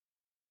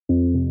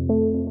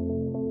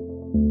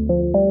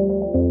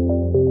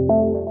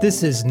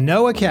This is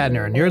Noah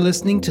Kadner, and you're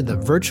listening to the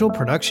Virtual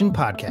Production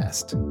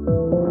Podcast.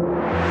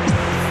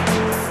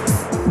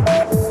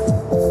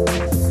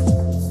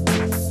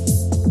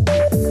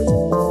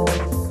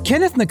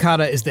 Kenneth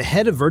Nakada is the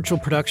head of virtual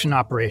production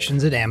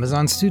operations at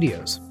Amazon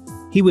Studios.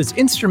 He was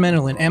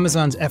instrumental in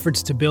Amazon's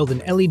efforts to build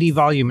an LED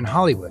volume in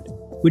Hollywood,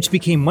 which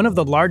became one of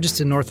the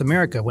largest in North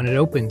America when it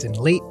opened in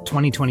late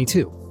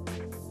 2022.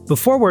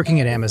 Before working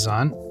at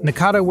Amazon,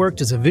 Nakada worked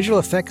as a visual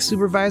effects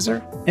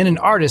supervisor and an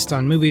artist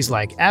on movies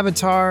like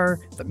Avatar,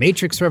 The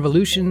Matrix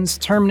Revolutions,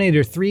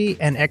 Terminator 3,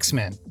 and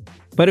X-Men.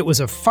 But it was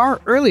a far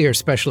earlier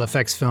special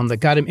effects film that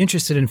got him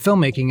interested in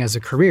filmmaking as a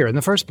career in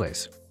the first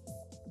place.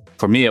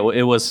 For me,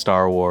 it was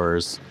Star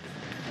Wars.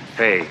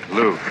 Hey,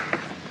 Luke.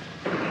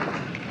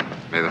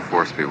 May the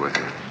Force be with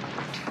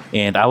you.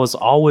 And I was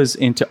always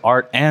into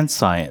art and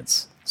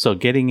science. So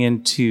getting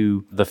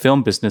into the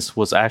film business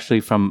was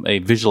actually from a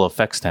visual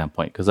effects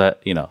standpoint because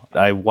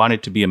I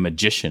wanted to be a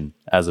magician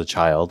as a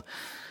child.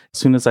 As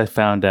soon as I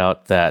found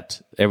out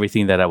that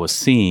everything that I was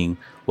seeing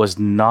was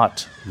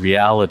not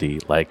reality,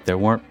 like there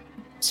weren't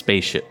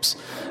spaceships,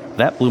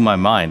 that blew my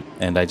mind,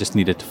 and I just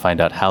needed to find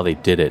out how they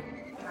did it.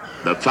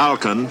 The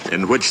Falcon,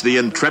 in which the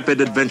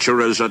intrepid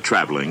adventurers are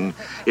traveling,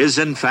 is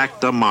in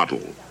fact a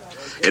model.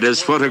 It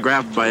is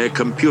photographed by a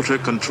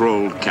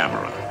computer-controlled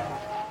camera.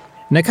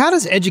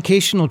 Nakada's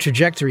educational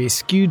trajectory is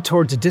skewed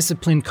towards a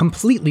discipline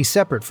completely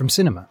separate from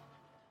cinema.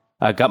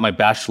 I got my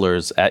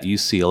bachelor's at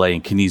UCLA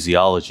in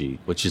kinesiology,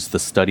 which is the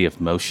study of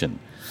motion.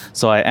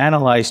 So I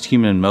analyzed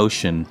human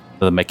motion,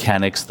 the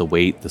mechanics, the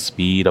weight, the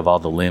speed of all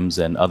the limbs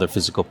and other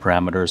physical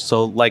parameters.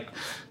 So like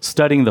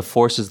studying the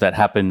forces that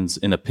happens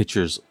in a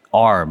pitcher's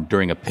arm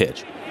during a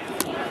pitch.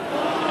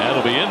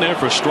 That'll be in there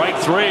for strike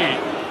three.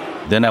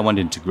 Then I went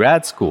into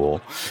grad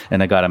school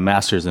and I got a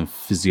master's in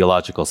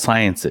physiological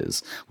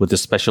sciences with a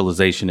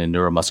specialization in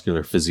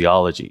neuromuscular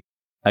physiology.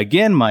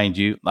 Again, mind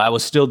you, I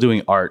was still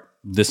doing art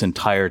this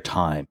entire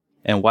time.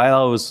 And while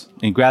I was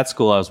in grad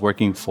school, I was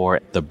working for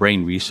the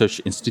Brain Research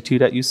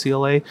Institute at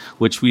UCLA,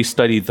 which we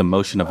studied the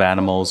motion of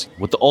animals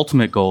with the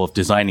ultimate goal of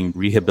designing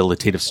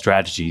rehabilitative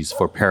strategies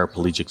for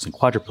paraplegics and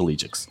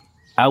quadriplegics.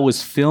 I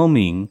was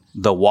filming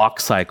the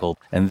walk cycle,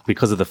 and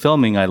because of the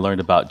filming, I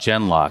learned about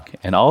Genlock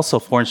and also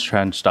force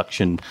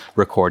transduction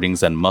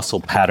recordings and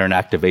muscle pattern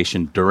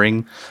activation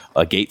during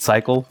a gait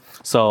cycle.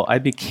 So I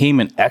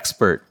became an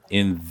expert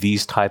in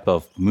these type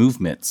of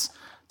movements.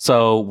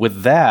 So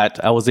with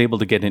that, I was able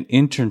to get an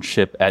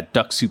internship at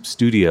Duck Soup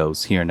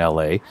Studios here in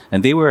LA,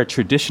 and they were a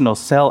traditional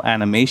cell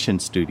animation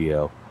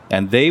studio,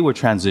 and they were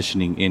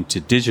transitioning into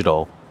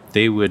digital.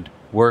 They would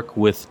work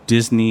with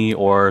Disney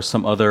or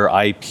some other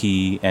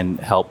IP and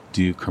help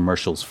do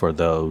commercials for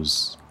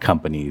those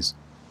companies.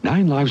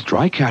 9 Lives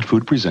Dry Cat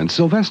Food presents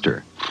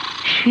Sylvester.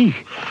 Gee,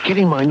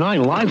 getting my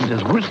 9 lives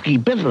is risky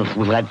business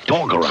with that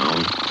dog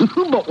around.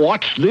 But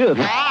watch this.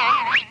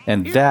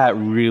 And that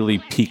really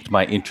piqued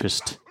my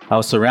interest. I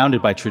was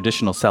surrounded by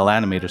traditional cell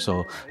animators.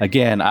 So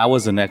again, I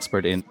was an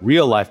expert in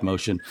real life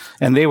motion,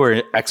 and they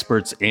were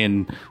experts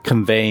in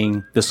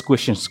conveying the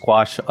squish and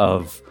squash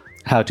of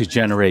how to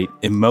generate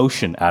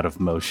emotion out of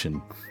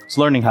motion. It's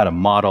learning how to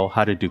model,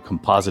 how to do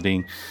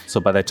compositing.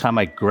 So by the time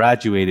I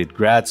graduated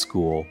grad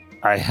school,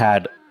 I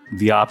had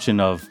the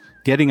option of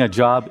getting a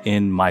job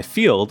in my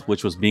field,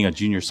 which was being a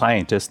junior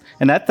scientist.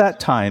 And at that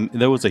time,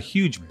 there was a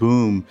huge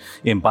boom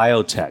in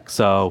biotech.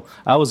 So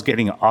I was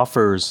getting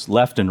offers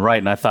left and right,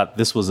 and I thought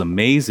this was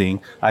amazing.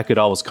 I could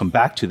always come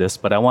back to this,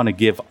 but I want to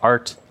give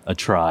art a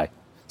try.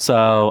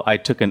 So I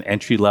took an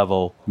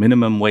entry-level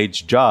minimum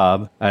wage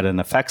job at an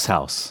effects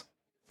house.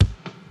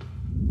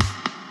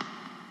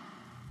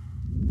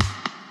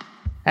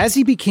 As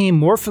he became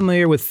more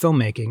familiar with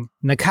filmmaking,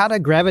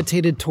 Nakada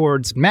gravitated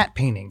towards matte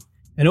painting,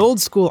 an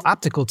old-school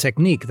optical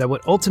technique that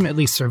would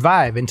ultimately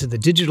survive into the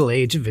digital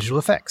age of visual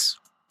effects.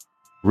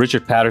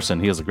 Richard Patterson,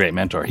 he was a great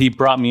mentor. He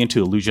brought me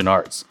into Illusion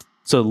Arts.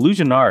 So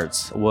Illusion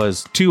Arts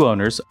was two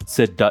owners,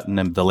 Sid Dutton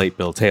and the late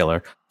Bill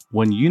Taylor.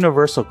 When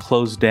Universal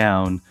closed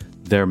down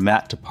their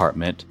matte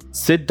department,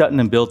 Sid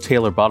Dutton and Bill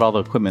Taylor bought all the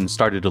equipment and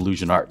started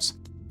Illusion Arts.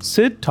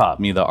 Sid taught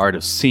me the art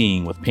of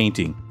seeing with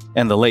painting,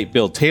 and the late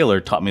Bill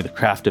Taylor taught me the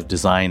craft of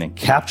design and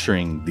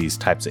capturing these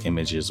types of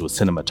images with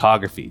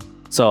cinematography.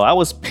 So I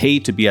was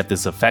paid to be at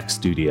this effects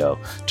studio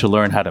to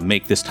learn how to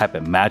make this type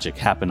of magic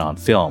happen on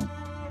film.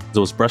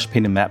 There was brush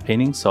paint and matte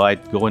painting, so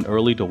I'd go in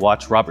early to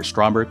watch Robert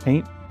Stromberg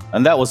paint.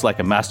 And that was like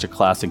a master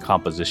class in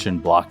composition,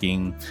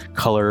 blocking,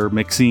 color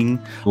mixing,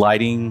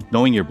 lighting,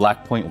 knowing your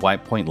black point,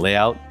 white point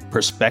layout,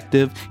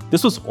 perspective.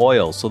 This was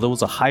oil, so there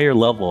was a higher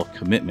level of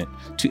commitment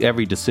to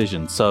every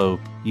decision. So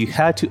you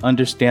had to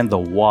understand the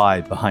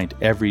why behind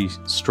every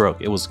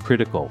stroke. It was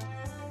critical.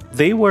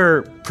 They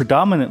were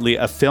predominantly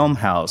a film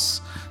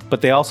house,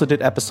 but they also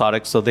did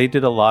episodic. So they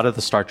did a lot of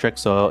the Star Trek.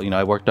 So,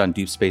 I worked on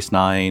Deep Space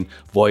Nine,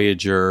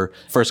 Voyager,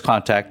 First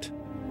Contact.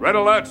 Red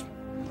alert!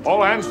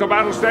 All hands to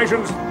battle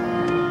stations.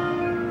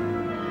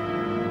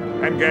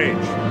 Engage.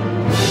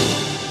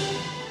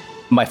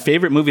 My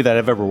favorite movie that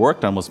I've ever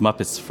worked on was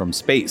Muppets from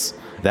Space.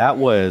 That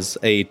was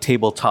a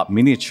tabletop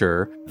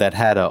miniature that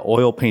had an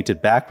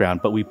oil-painted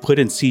background, but we put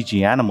in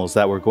CG animals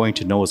that were going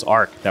to Noah's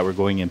Ark, that were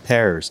going in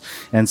pairs.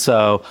 And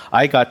so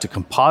I got to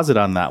composite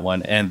on that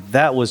one, and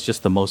that was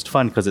just the most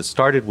fun because it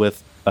started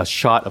with a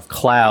shot of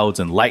clouds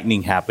and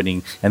lightning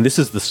happening, and this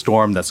is the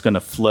storm that's going to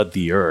flood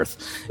the earth.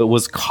 It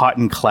was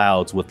cotton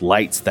clouds with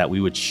lights that we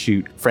would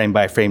shoot frame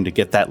by frame to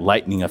get that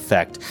lightning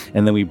effect,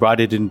 and then we brought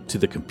it into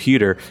the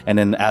computer, and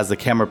then as the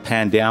camera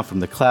panned down from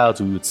the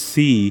clouds, we would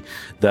see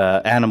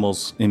the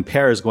animals in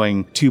pairs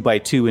going 2 by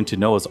 2 into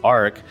Noah's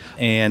Ark,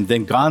 and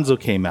then Gonzo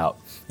came out.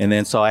 And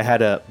then so I had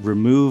to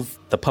remove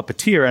the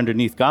puppeteer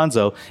underneath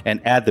Gonzo and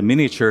add the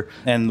miniature.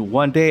 And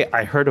one day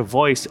I heard a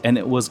voice, and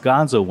it was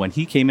Gonzo. When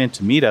he came in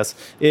to meet us,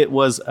 it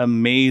was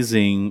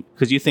amazing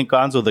because you think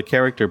Gonzo the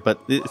character, but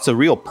it's a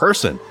real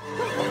person.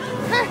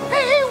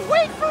 Hey,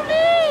 wait for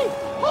me!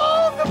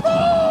 Hold the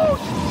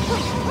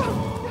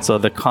boat! So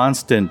the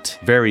constant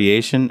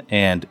variation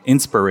and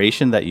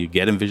inspiration that you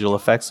get in visual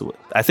effects,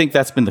 I think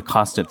that's been the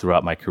constant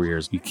throughout my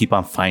careers. You keep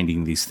on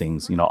finding these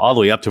things, all the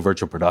way up to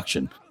virtual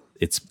production.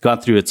 It's gone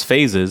through its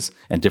phases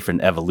and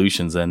different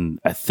evolutions. And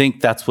I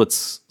think that's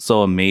what's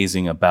so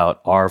amazing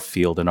about our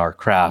field and our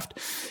craft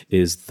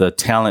is the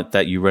talent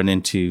that you run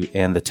into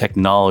and the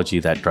technology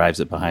that drives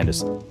it behind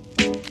us.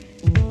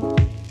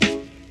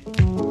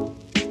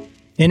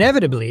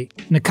 Inevitably,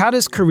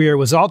 Nakada's career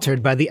was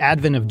altered by the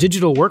advent of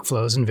digital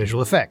workflows and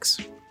visual effects.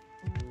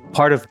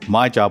 Part of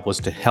my job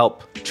was to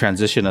help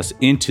transition us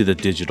into the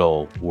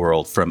digital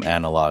world from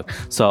analog.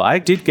 So I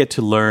did get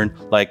to learn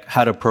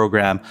how to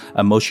program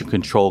a motion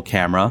control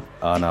camera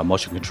on a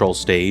motion control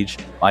stage.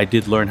 I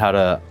did learn how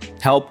to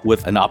help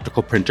with an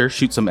optical printer,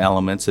 shoot some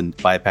elements and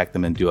bipack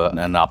them and do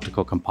an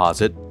optical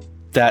composite.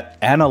 That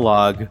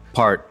analog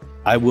part,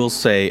 I will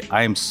say,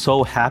 I am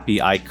so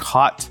happy I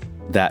caught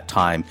that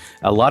time.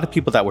 A lot of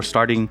people that were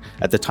starting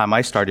at the time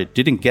I started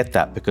didn't get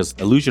that because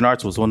Illusion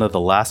Arts was one of the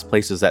last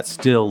places that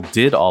still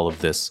did all of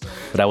this.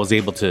 But I was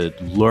able to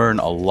learn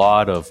a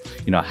lot of,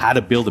 how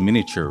to build a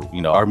miniature.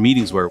 Our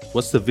meetings were,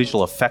 what's the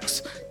visual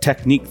effects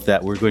technique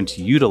that we're going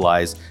to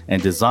utilize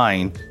and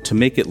design to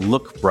make it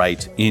look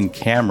bright in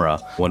camera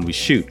when we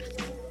shoot.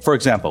 For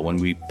example, when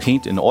we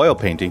paint an oil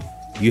painting,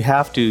 you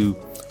have to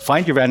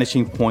find your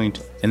vanishing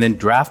point and then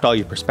draft all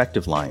your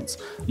perspective lines.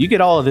 You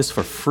get all of this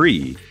for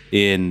free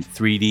in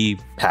 3D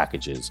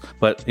packages.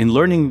 But in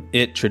learning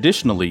it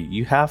traditionally,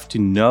 you have to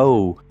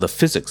know the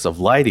physics of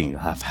lighting,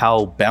 of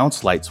how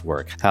bounce lights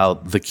work, how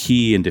the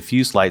key and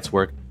diffuse lights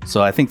work.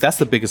 So I think that's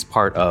the biggest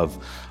part of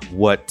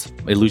what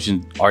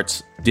Illusion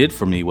Arts did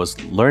for me was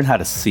learn how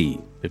to see.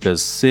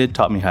 Because Sid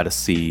taught me how to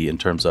see in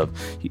terms of,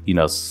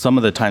 some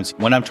of the times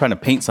when I'm trying to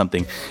paint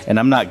something and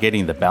I'm not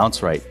getting the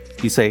bounce right,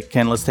 he'd say,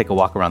 Ken, let's take a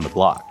walk around the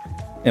block.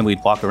 And we'd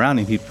walk around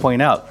and he'd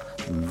point out,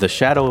 the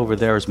shadow over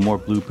there is more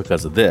blue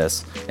because of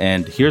this.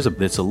 And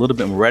it's a little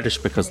bit more reddish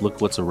because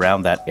look what's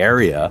around that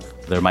area.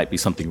 There might be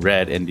something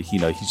red. And, he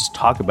just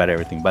talked about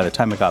everything. By the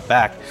time I got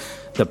back,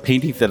 the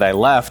painting that I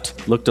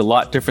left looked a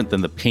lot different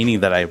than the painting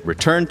that I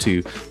returned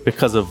to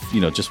because of,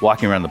 just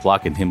walking around the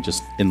block and him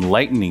just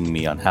enlightening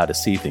me on how to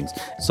see things.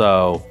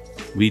 So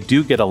we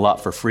do get a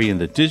lot for free in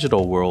the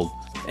digital world.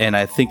 And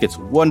I think it's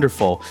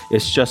wonderful.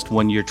 It's just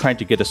when you're trying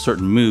to get a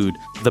certain mood,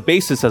 the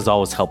basis has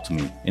always helped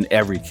me in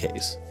every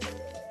case.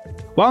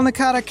 While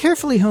Nakada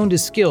carefully honed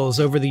his skills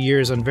over the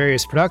years on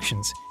various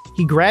productions,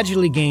 he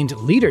gradually gained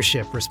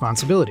leadership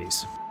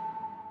responsibilities.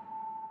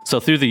 So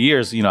through the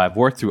years, I've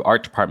worked through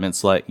art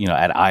departments like,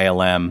 at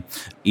ILM,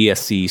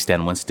 ESC,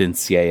 Stan Winston,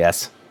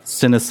 CAS,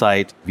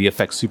 Cinesite,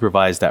 VFX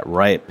supervised at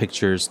Riot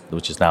Pictures,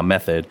 which is now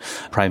Method,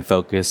 Prime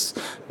Focus,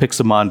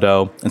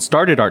 Pixamondo, and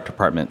started art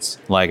departments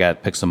like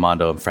at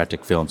Pixamondo and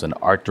Frantic Films and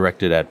art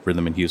directed at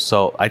Rhythm and Hues.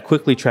 So I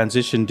quickly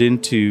transitioned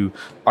into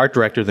art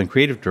director, then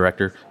creative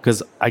director,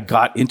 because I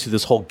got into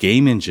this whole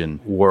game engine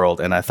world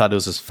and I thought it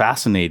was just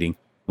fascinating.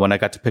 When I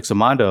got to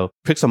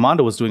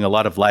Pixamondo was doing a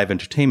lot of live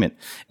entertainment.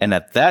 And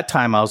at that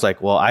time, I was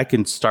like, well, I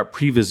can start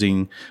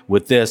prevising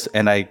with this.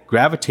 And I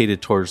gravitated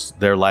towards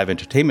their live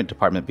entertainment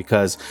department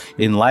because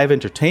in live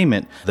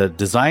entertainment, the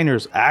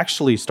designers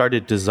actually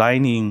started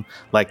designing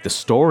the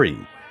story.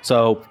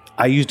 So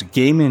I used a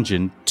game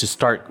engine to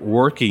start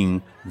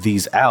working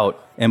these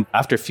out. And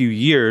after a few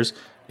years,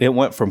 it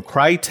went from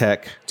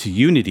Crytek to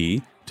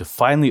Unity to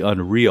finally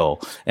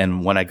Unreal.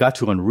 And when I got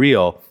to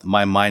Unreal,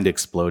 my mind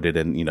exploded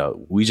and,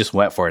 we just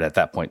went for it at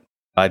that point.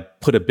 I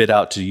put a bid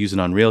out to use an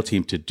Unreal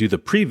team to do the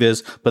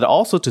previs, but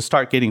also to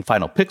start getting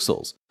final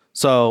pixels.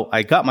 So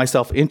I got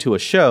myself into a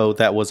show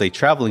that was a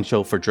traveling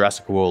show for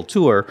Jurassic World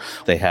Tour.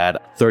 They had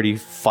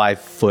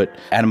 35-foot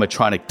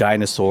animatronic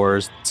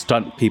dinosaurs,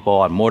 stunt people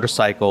on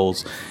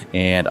motorcycles,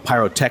 and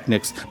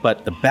pyrotechnics.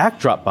 But the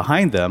backdrop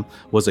behind them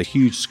was a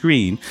huge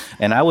screen,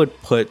 and I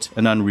would put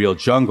an Unreal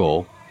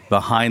jungle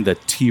behind the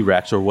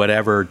T-Rex or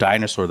whatever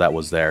dinosaur that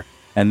was there.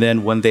 And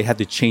then when they had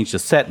to change the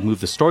set,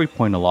 move the story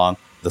point along,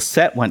 the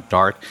set went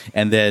dark,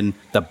 and then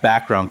the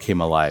background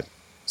came alive.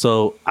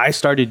 So I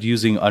started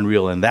using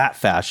Unreal in that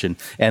fashion,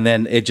 and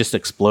then it just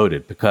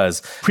exploded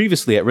because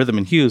previously at Rhythm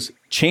and Hues,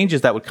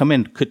 changes that would come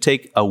in could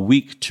take a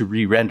week to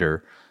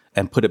re-render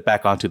and put it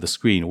back onto the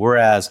screen.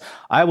 Whereas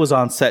I was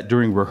on set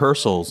during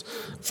rehearsals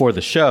for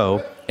the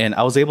show, and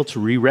I was able to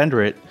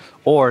re-render it,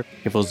 or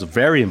if it was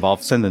very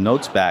involved, send the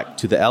notes back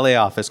to the LA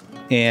office.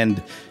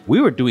 And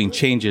we were doing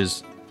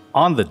changes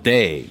on the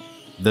day.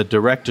 The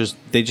directors,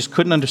 they just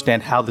couldn't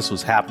understand how this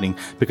was happening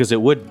because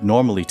it would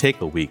normally take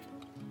a week.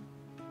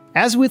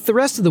 As with the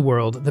rest of the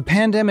world, the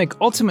pandemic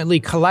ultimately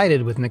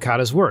collided with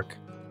Nakada's work.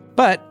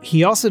 But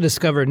he also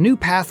discovered new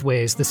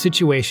pathways the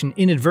situation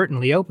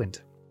inadvertently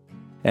opened.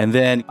 And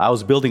then I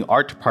was building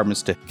art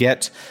departments to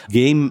get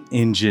game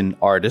engine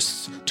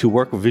artists to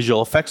work with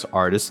visual effects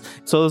artists.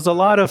 So there was a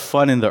lot of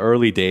fun in the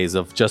early days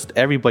of just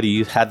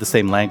everybody had the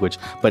same language,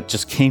 but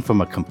just came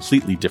from a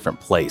completely different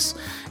place.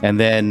 And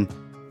then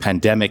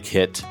pandemic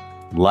hit,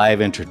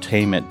 live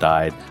entertainment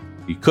died.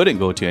 You couldn't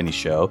go to any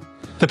show.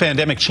 The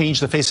pandemic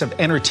changed the face of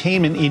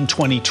entertainment in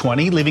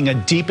 2020, leaving a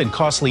deep and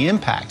costly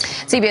impact.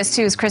 CBS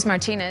 2's Chris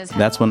Martinez.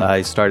 That's when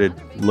I started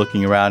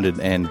looking around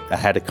and I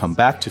had to come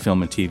back to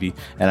film and TV.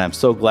 And I'm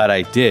so glad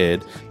I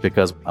did,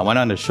 because I went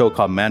on a show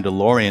called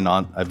Mandalorian.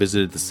 I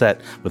visited the set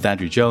with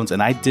Andrew Jones,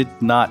 and I did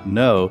not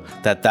know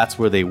that that's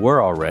where they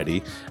were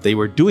already. They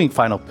were doing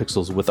Final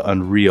Pixels with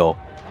Unreal.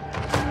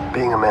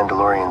 Being a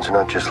Mandalorian's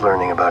not just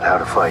learning about how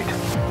to fight.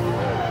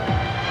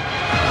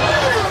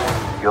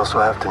 You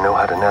also have to know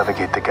how to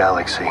navigate the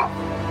galaxy.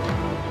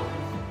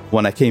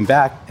 When I came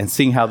back and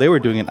seeing how they were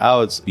doing it, I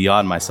was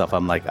beyond myself.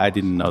 I'm like, I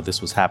didn't know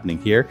this was happening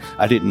here.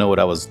 I didn't know what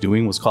I was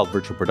doing was called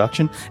virtual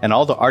production. And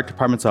all the art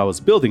departments I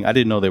was building, I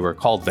didn't know they were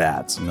called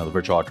VADs, the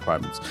virtual art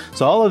departments.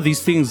 So all of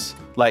these things,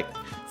 like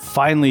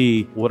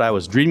finally what I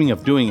was dreaming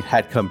of doing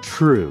had come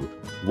true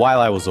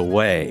while I was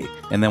away.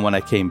 And then when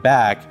I came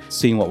back,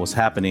 seeing what was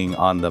happening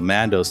on the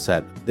Mando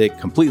set, it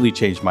completely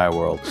changed my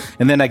world.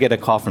 And then I get a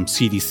call from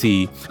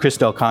CDC, Chris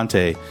Del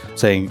Conte,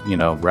 saying,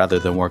 rather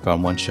than work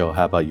on one show,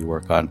 how about you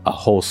work on a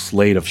whole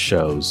slate of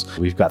shows?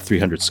 We've got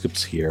 300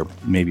 scripts here,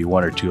 maybe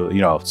one or two,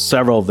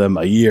 several of them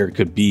a year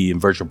could be in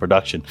virtual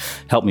production.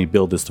 Help me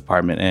build this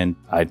department. And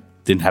I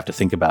didn't have to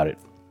think about it.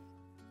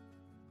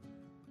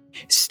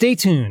 Stay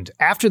tuned.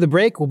 After the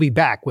break, we'll be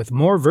back with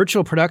more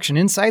virtual production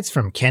insights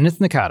from Kenneth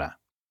Nakada.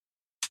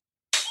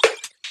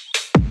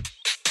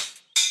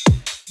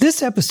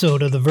 This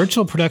episode of the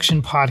Virtual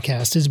Production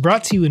Podcast is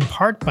brought to you in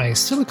part by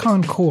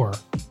Silicon Core,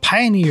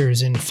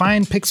 pioneers in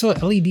fine pixel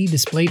LED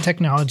display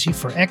technology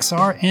for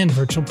XR and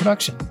virtual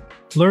production.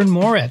 Learn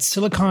more at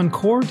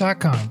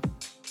siliconcore.com.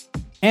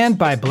 And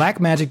by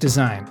Blackmagic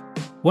Design,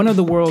 one of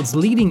the world's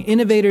leading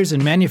innovators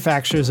and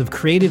manufacturers of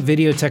creative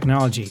video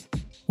technology,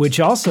 which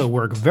also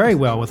work very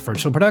well with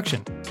virtual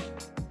production.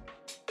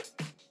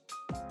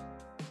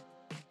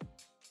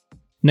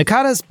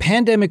 Nakada's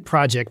pandemic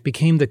project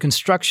became the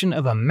construction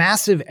of a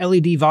massive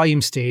LED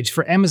volume stage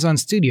for Amazon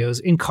Studios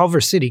in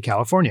Culver City,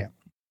 California.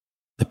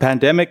 The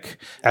pandemic,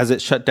 as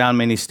it shut down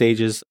many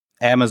stages,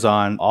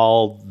 Amazon,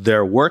 all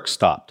their work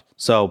stopped.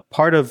 So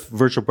part of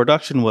virtual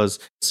production was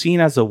seen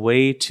as a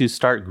way to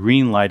start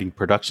greenlighting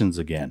productions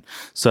again.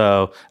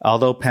 So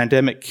although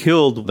pandemic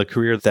killed the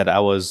career that I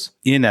was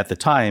in at the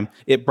time,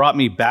 it brought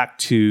me back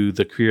to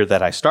the career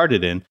that I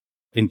started in.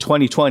 In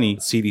 2020,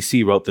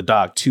 CDC wrote the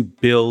doc to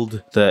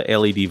build the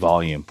LED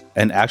volume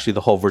and actually the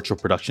whole virtual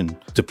production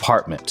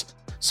department.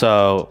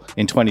 So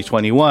in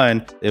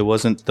 2021, it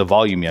wasn't the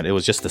volume yet. It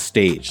was just the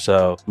stage.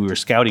 So we were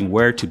scouting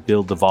where to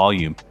build the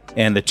volume.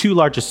 And the two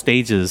largest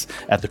stages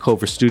at the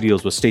Culver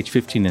Studios was stage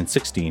 15 and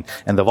 16.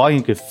 And the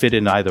volume could fit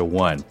in either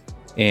one.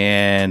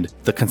 And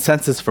the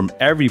consensus from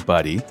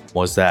everybody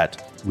was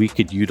that we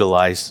could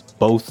utilize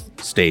both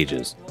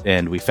stages.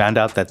 And we found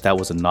out that that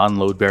was a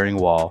non-load bearing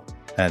wall.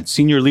 And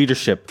senior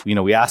leadership,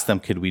 we asked them,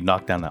 could we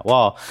knock down that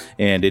wall?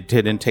 And it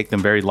didn't take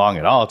them very long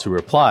at all to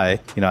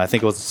reply. I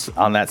think it was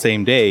on that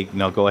same day,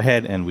 go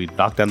ahead, and we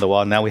knocked down the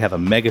wall. Now we have a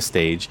mega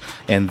stage.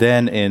 And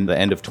then in the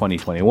end of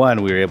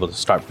 2021, we were able to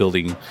start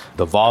building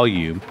the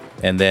volume.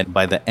 And then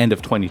by the end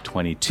of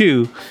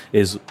 2022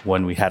 is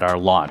when we had our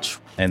launch.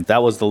 And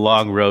that was the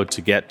long road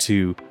to get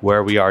to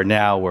where we are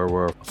now, where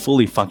we're a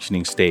fully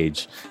functioning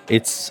stage.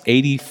 It's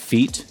 80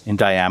 feet in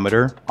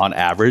diameter on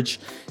average.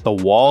 The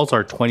walls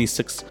are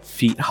 26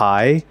 feet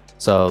high.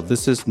 So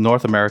this is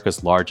North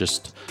America's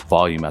largest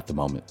volume at the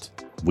moment.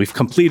 We've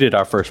completed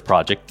our first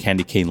project,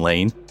 Candy Cane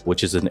Lane,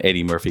 which is an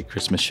Eddie Murphy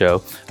Christmas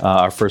show.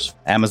 Our first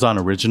Amazon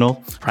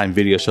original Prime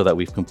Video show that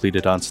we've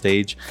completed on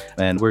stage.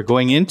 And we're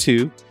going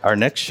into our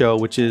next show,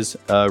 which is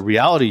a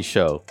reality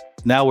show.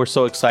 Now we're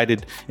so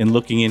excited in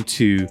looking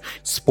into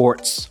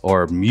sports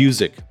or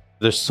music.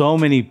 There's so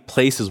many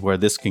places where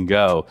this can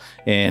go,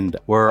 and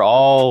we're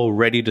all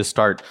ready to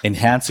start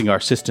enhancing our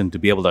system to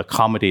be able to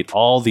accommodate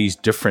all these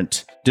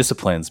different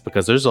disciplines,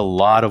 because there's a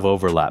lot of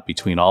overlap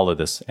between all of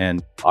this.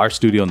 And our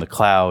studio in the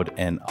cloud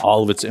and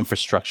all of its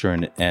infrastructure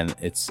and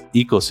its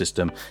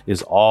ecosystem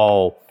is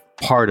all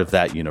part of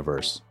that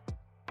universe.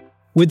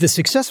 With the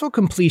successful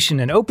completion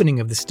and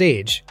opening of the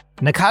stage,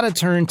 Nakada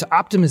turned to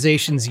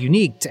optimizations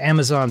unique to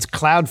Amazon's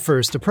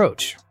cloud-first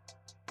approach.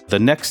 The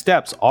next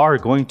steps are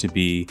going to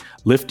be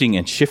lifting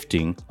and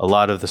shifting a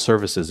lot of the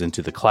services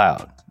into the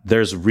cloud.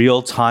 There's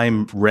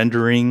real-time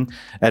rendering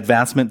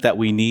advancement that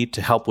we need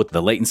to help with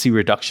the latency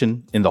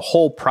reduction in the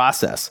whole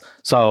process.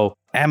 So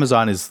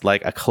Amazon is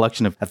like a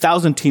collection of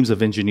 1,000 teams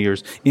of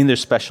engineers in their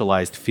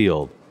specialized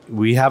field.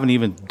 We haven't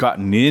even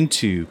gotten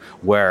into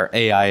where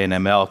AI and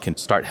ML can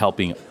start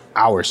helping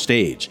our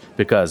stage,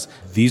 because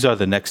these are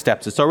the next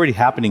steps. It's already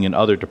happening in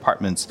other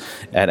departments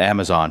at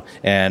Amazon,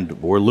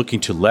 and we're looking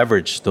to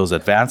leverage those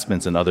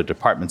advancements in other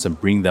departments and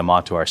bring them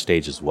onto our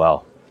stage as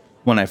well.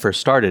 When I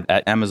first started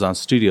at Amazon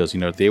Studios,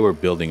 they were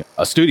building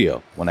a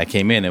studio. When I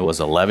came in, it was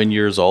 11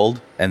 years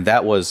old, and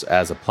that was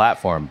as a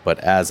platform. But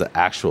as an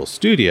actual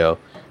studio,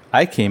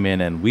 I came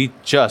in and we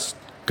just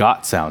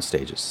got sound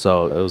stages.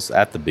 So it was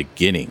at the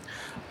beginning.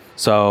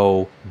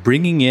 So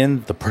bringing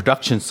in the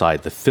production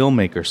side, the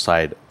filmmaker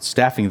side,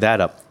 staffing that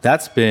up,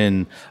 that's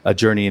been a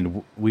journey,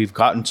 and we've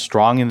gotten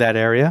strong in that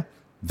area.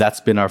 That's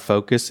been our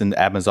focus in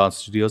Amazon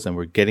Studios, and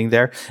we're getting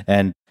there.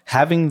 And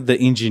having the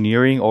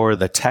engineering or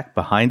the tech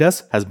behind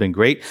us has been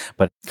great,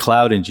 but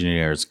cloud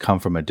engineers come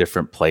from a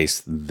different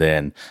place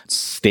than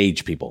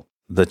stage people.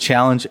 The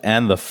challenge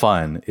and the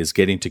fun is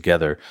getting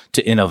together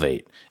to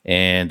innovate.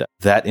 And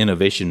that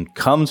innovation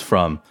comes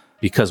from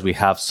because we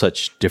have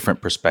such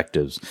different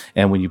perspectives.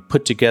 And when you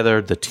put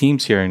together the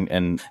teams here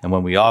and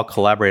when we all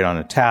collaborate on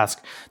a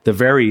task, the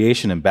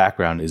variation in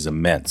background is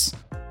immense.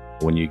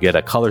 When you get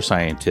a color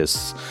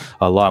scientist,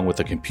 along with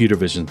a computer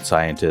vision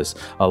scientist,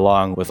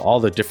 along with all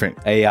the different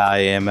AI,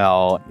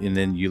 ML, and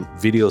then you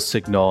video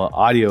signal,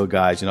 audio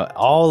guys,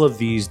 all of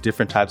these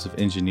different types of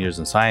engineers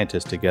and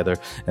scientists together,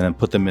 and then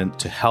put them in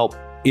to help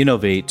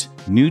innovate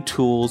new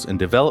tools and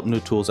develop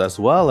new tools, as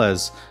well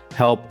as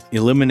help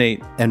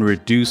eliminate and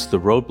reduce the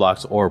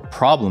roadblocks or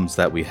problems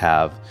that we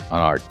have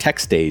on our tech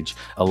stage.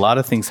 A lot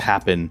of things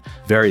happen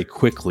very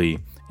quickly,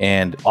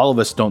 and all of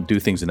us don't do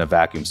things in a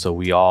vacuum. So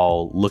we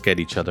all look at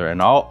each other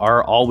and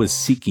are always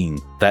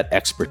seeking that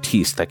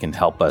expertise that can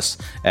help us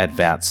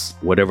advance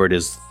whatever it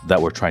is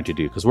that we're trying to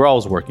do, because we're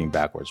always working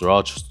backwards. We're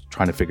all just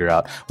trying to figure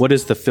out what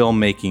is the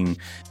filmmaking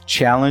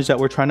challenge that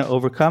we're trying to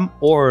overcome,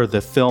 or the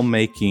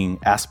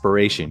filmmaking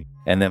aspiration,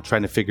 and then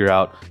trying to figure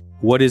out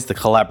what is the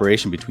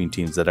collaboration between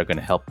teams that are going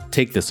to help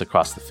take this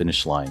across the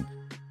finish line.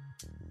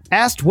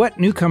 Asked what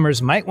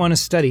newcomers might want to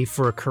study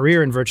for a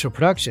career in virtual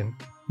production,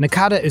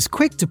 Nakada is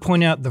quick to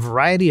point out the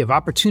variety of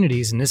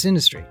opportunities in this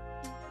industry.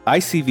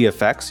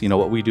 ICVFX,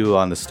 what we do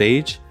on the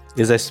stage,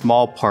 is a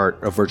small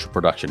part of virtual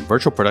production.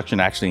 Virtual production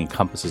actually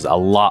encompasses a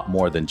lot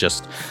more than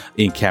just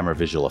in-camera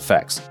visual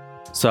effects.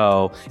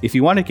 So if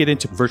you want to get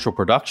into virtual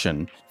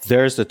production,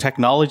 there's the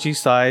technology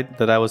side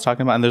that I was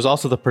talking about, and there's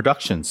also the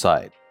production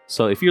side.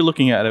 So if you're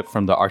looking at it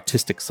from the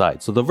artistic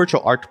side, so the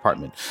virtual art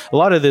department, a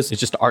lot of this is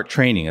just art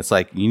training. It's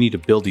like you need to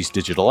build these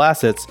digital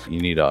assets.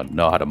 You need to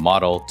know how to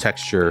model,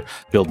 texture,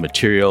 build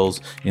materials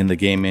in the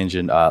game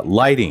engine.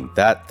 Lighting,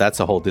 that's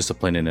a whole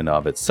discipline in and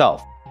of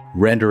itself.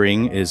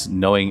 Rendering is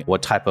knowing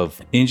what type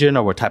of engine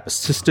or what type of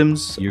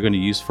systems you're going to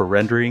use for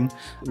rendering.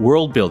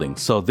 World building.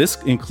 So this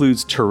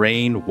includes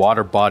terrain,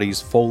 water bodies,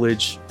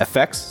 foliage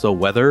effects. So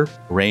weather,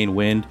 rain,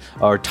 wind,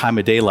 or time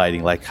of day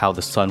lighting, like how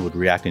the sun would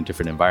react in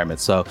different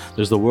environments. So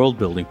there's the world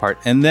building part.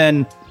 And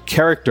then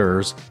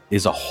characters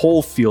is a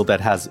whole field that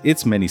has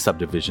its many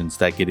subdivisions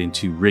that get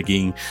into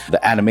rigging,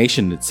 the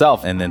animation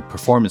itself, and then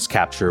performance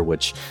capture,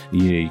 which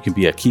you can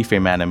be a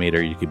keyframe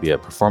animator, you could be a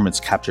performance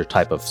capture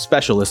type of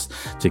specialist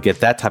to get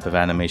that type of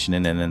animation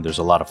in, and then there's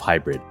a lot of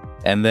hybrid.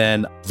 And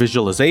then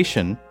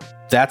visualization,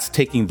 that's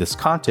taking this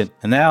content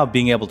and now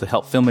being able to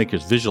help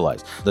filmmakers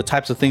visualize. The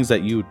types of things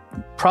that you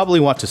probably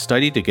want to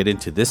study to get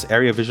into this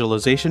area of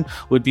visualization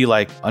would be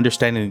like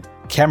understanding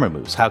camera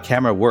moves, how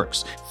camera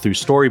works. Through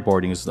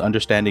storyboarding is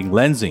understanding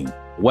lensing.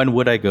 When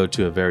would I go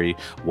to a very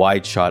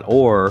wide shot,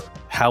 or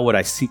how would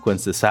I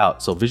sequence this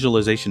out? So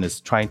visualization is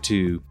trying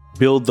to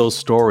build those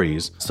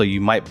stories. So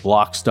you might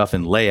block stuff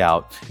in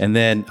layout, and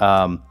then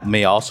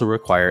may also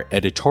require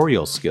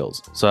editorial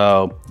skills.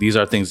 So these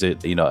are things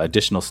that,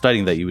 additional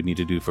studying that you would need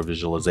to do for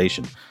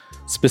visualization.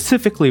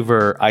 Specifically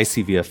for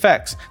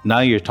ICVFX, now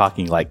you're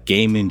talking like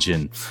game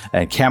engine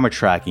and camera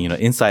tracking,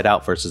 inside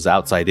out versus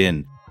outside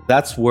in.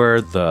 That's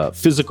where the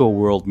physical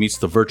world meets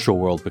the virtual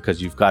world,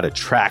 because you've got to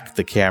track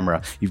the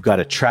camera, you've got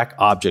to track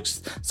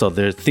objects. So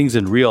there's things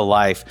in real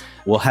life.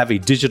 We'll have a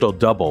digital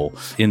double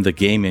in the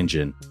game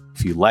engine.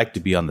 If you like to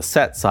be on the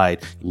set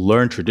side,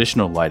 learn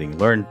traditional lighting,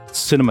 learn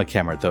cinema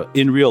camera, the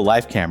in real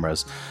life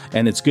cameras.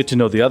 And it's good to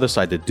know the other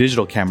side, the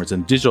digital cameras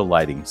and digital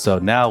lighting. So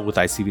now with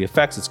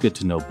ICVFX, it's good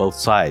to know both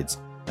sides.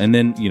 And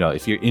then,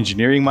 if you're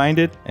engineering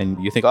minded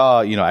and you think,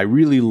 I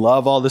really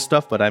love all this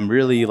stuff, but I'm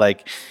really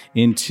like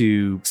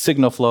into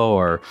signal flow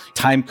or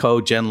time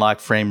code, gen lock,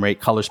 frame rate,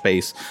 color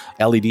space,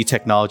 LED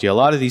technology, a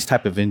lot of these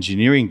type of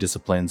engineering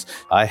disciplines.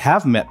 I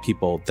have met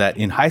people that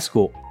in high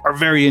school are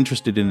very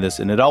interested in this,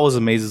 and it always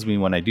amazes me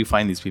when I do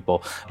find these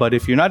people. But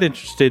if you're not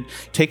interested,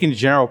 taking a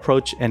general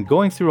approach and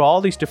going through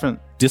all these different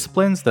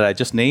disciplines that I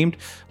just named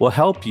will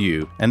help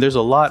you. And there's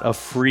a lot of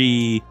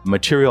free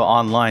material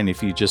online.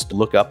 If you just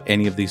look up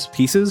any of these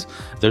pieces,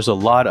 there's a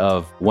lot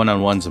of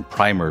one-on-ones and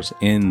primers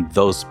in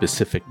those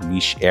specific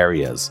niche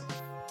areas.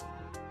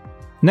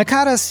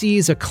 Nakada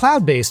sees a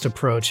cloud-based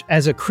approach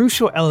as a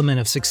crucial element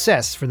of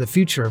success for the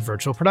future of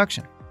virtual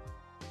production.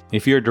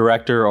 If you're a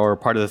director or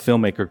part of the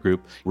filmmaker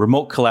group,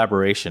 remote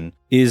collaboration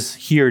is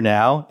here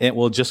now and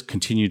will just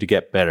continue to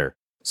get better.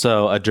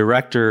 So a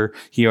director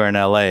here in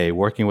LA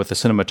working with a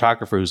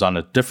cinematographer who's on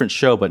a different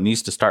show but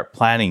needs to start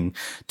planning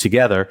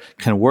together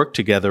can work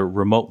together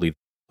remotely.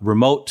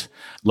 Remote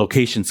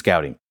location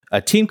scouting.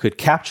 A team could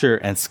capture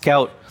and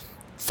scout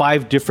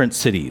 5 different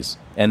cities,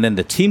 and then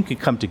the team could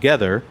come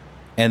together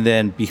and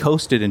then be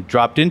hosted and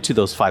dropped into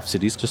those 5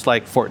 cities, just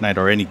like Fortnite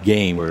or any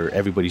game where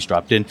everybody's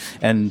dropped in.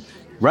 And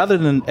rather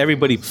than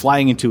everybody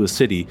flying into a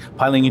city,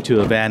 piling into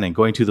a van and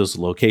going to those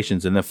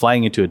locations and then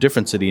flying into a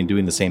different city and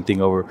doing the same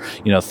thing over,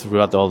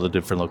 throughout all the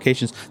different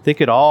locations, they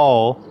could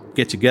all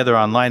get together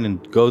online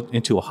and go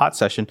into a hot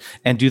session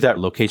and do that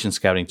location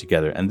scouting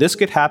together. And this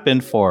could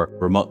happen for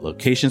remote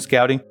location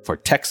scouting, for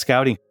tech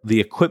scouting, the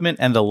equipment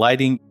and the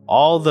lighting,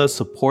 all the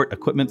support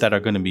equipment that are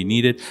going to be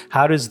needed.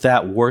 How does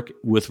that work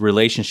with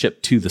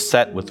relationship to the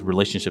set, with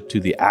relationship to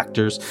the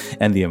actors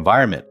and the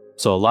environment?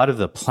 So a lot of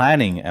the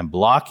planning and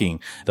blocking,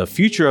 the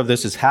future of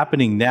this is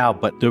happening now,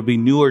 but there'll be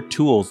newer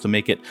tools to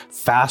make it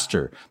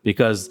faster,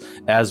 because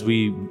as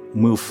we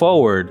move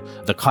forward,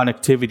 the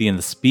connectivity and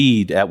the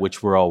speed at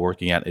which we're all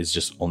working at is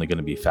just only going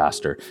to be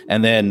faster.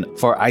 And then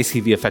for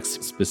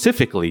ICVFX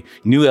specifically,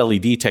 new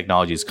LED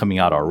technology is coming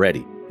out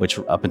already, which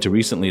up until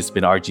recently it's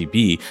been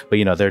RGB,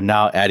 but they're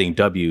now adding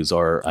Ws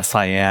or a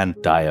cyan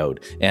diode.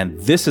 And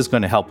this is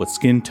going to help with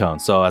skin tone.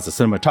 So as a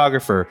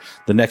cinematographer,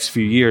 the next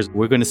few years,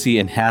 we're going to see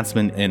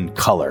enhancement in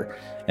color.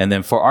 And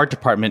then for art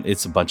department,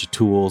 it's a bunch of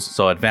tools.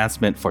 So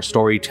advancement for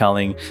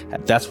storytelling,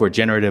 that's where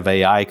generative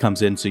AI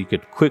comes in. So you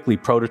could quickly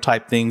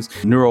prototype things,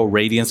 neural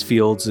radiance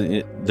fields.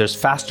 There's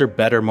faster,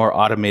 better, more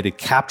automated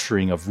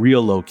capturing of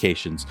real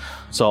locations.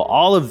 So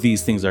all of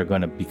these things are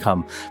going to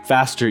become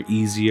faster,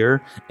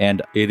 easier,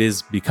 and it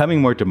is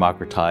becoming more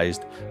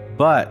democratized.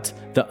 But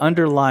the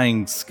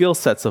underlying skill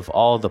sets of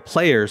all the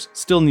players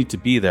still need to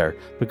be there,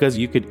 because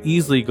you could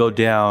easily go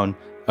down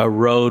a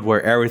road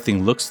where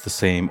everything looks the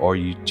same, or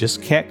you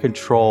just can't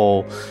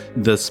control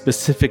the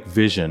specific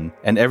vision,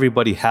 and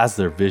everybody has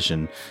their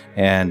vision.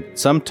 And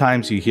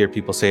sometimes you hear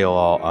people say,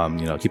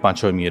 keep on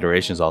showing me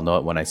iterations, I'll know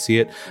it when I see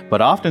it.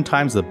 But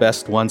oftentimes the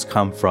best ones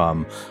come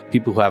from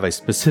people who have a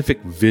specific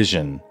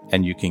vision,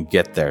 and you can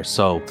get there.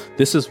 So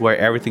this is where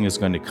everything is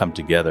going to come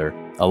together.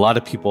 A lot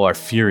of people are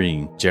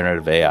fearing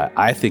generative AI.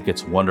 I think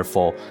it's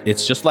wonderful.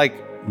 It's just like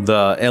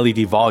the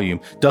LED volume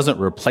doesn't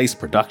replace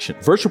production.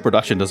 Virtual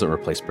production doesn't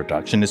replace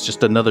production. It's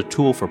just another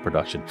tool for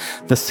production.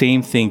 The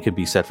same thing could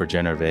be said for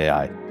generative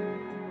AI.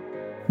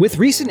 With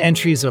recent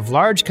entries of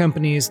large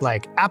companies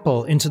like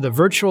Apple into the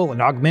virtual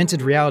and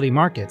augmented reality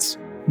markets,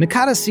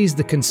 Nakada sees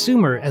the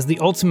consumer as the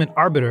ultimate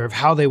arbiter of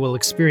how they will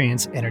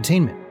experience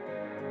entertainment.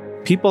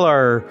 People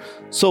are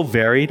so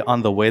varied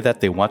on the way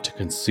that they want to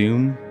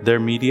consume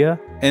their media,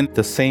 and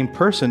the same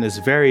person is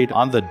varied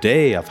on the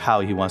day of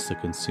how he wants to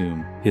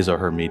consume his or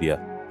her media.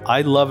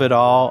 I love it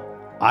all.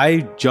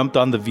 I jumped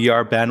on the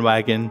VR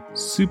bandwagon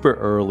super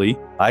early.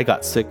 I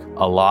got sick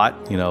a lot,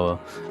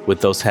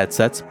 with those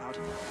headsets.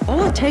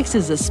 All it takes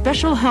is a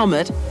special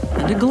helmet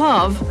and a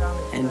glove,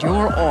 and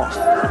you're off.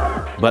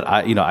 But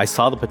I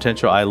saw the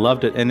potential. I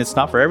loved it, and it's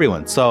not for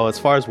everyone. So as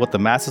far as what the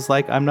mass is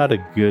like, I'm not a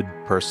good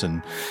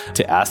person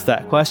to ask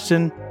that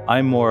question.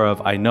 I'm more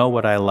of, I know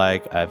what I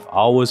like. I've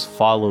always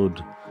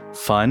followed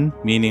fun,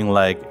 meaning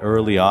like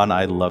early on,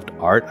 I loved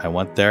art. I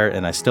went there,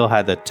 and I still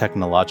had that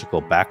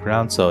technological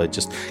background. So it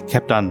just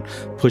kept on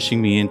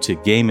pushing me into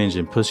game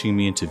engine, pushing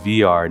me into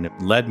VR, and it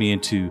led me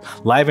into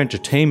live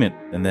entertainment.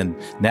 And then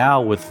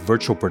now with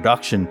virtual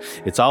production,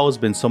 it's always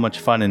been so much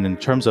fun. And in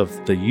terms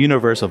of the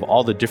universe of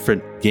all the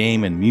different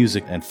game and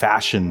music and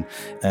fashion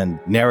and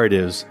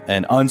narratives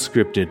and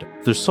unscripted,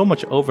 there's so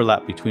much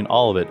overlap between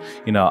all of it.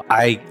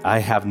 I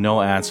have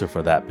no answer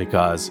for that,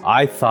 because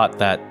I thought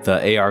that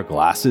the AR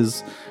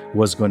glasses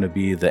was going to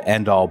be the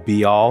end-all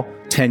be-all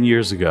 10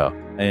 years ago,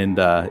 and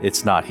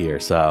it's not here.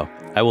 So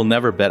I will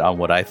never bet on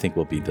what I think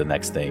will be the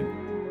next thing.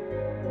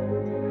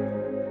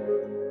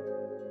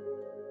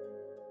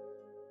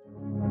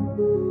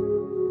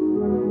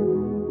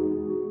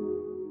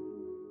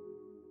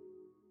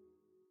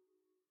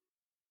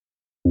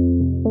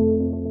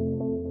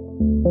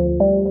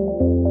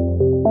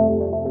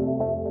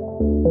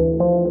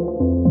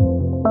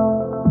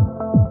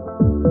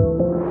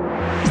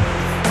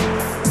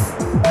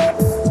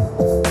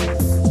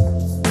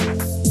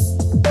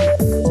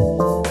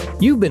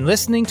 You've been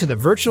listening to the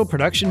Virtual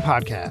Production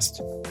Podcast.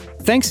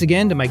 Thanks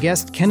again to my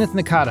guest Kenneth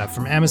Nakada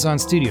from Amazon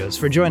Studios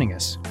for joining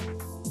us.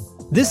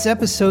 This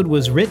episode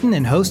was written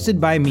and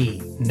hosted by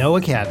me, Noah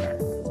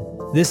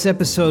Kadner. This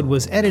episode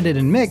was edited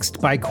and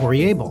mixed by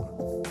Corey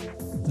Abel.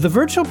 The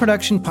Virtual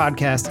Production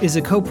Podcast is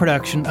a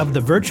co-production of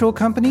The Virtual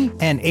Company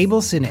and Able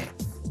Cine.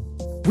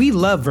 We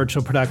love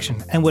virtual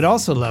production and would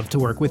also love to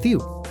work with you.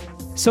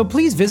 So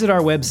please visit our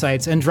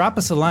websites and drop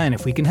us a line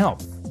if we can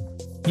help.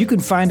 You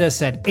can find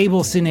us at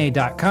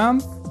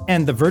ablecine.com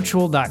and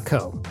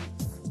thevirtual.co.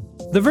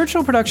 The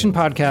Virtual Production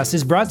Podcast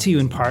is brought to you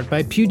in part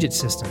by Puget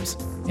Systems,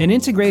 an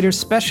integrator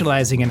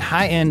specializing in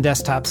high-end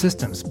desktop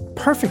systems,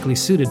 perfectly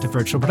suited to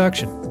virtual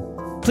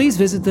production. Please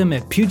visit them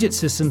at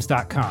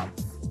pugetsystems.com.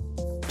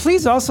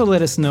 Please also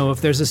let us know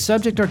if there's a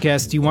subject or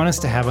guest you want us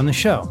to have on the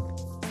show.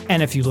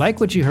 And if you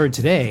like what you heard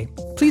today,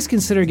 please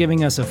consider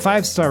giving us a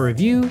 5-star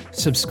review,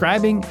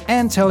 subscribing,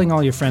 and telling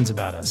all your friends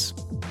about us.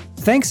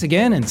 Thanks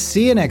again, and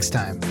see you next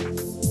time.